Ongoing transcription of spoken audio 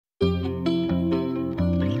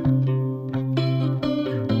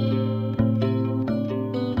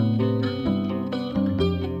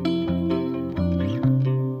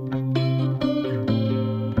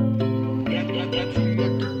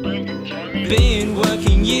been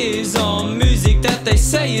working years on music that they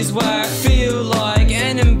say is whack. Feel like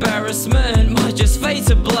an embarrassment might just fade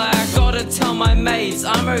to black. Gotta tell my mates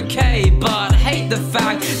I'm okay, but hate the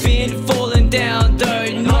fact being falling down,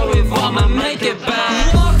 don't know if I'ma make it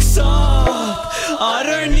back. Locks up, I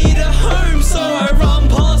don't need a home, so I run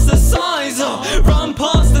past the signs. Run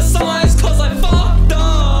past the signs cause I fucked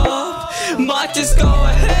up. Might just go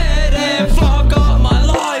ahead and fuck up my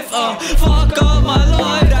life. Fuck up my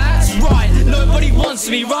life, that's right. Nobody wants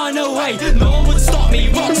me, run away. No one would stop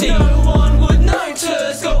me rotting. No one would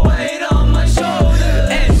notice, got weight on my shoulders.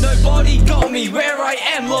 And nobody got me where I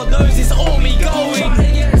am, Lord knows it's all me going. Trying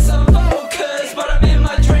to get some focus, but I'm in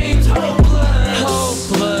my dreams hopeless.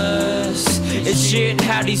 Hopeless, it's shit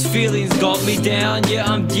how these feelings got me down.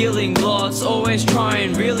 Yeah, I'm dealing lots, always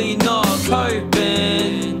trying, really not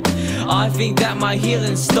coping. I think that my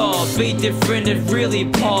healing start be different if really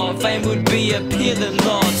pop. Fame would be appealing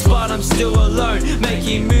lots, but I'm still alone,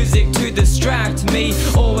 making music to distract me.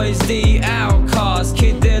 Always the outcast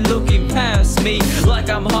kid, they're looking past me like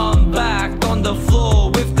I'm humpbacked on the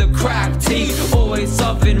floor with the cracked teeth. Always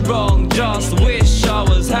something wrong, just wish I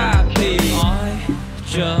was happy. I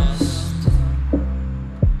just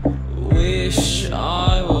wish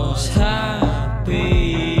I was happy.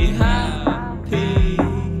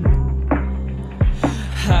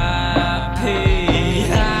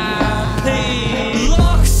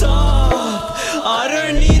 Locks up, I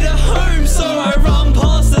don't need a home, so I run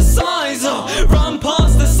past the signs. Run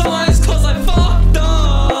past the signs cause I fucked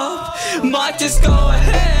up. Might just go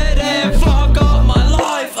ahead and fuck up my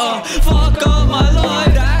life. Fuck up my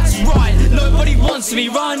life, that's right. Nobody wants me,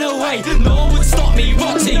 run away. No one would stop me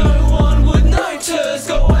rotting. No one would notice,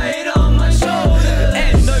 got weight on my shoulders.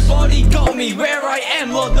 And nobody got me where I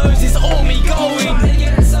am, Lord knows it's all me going.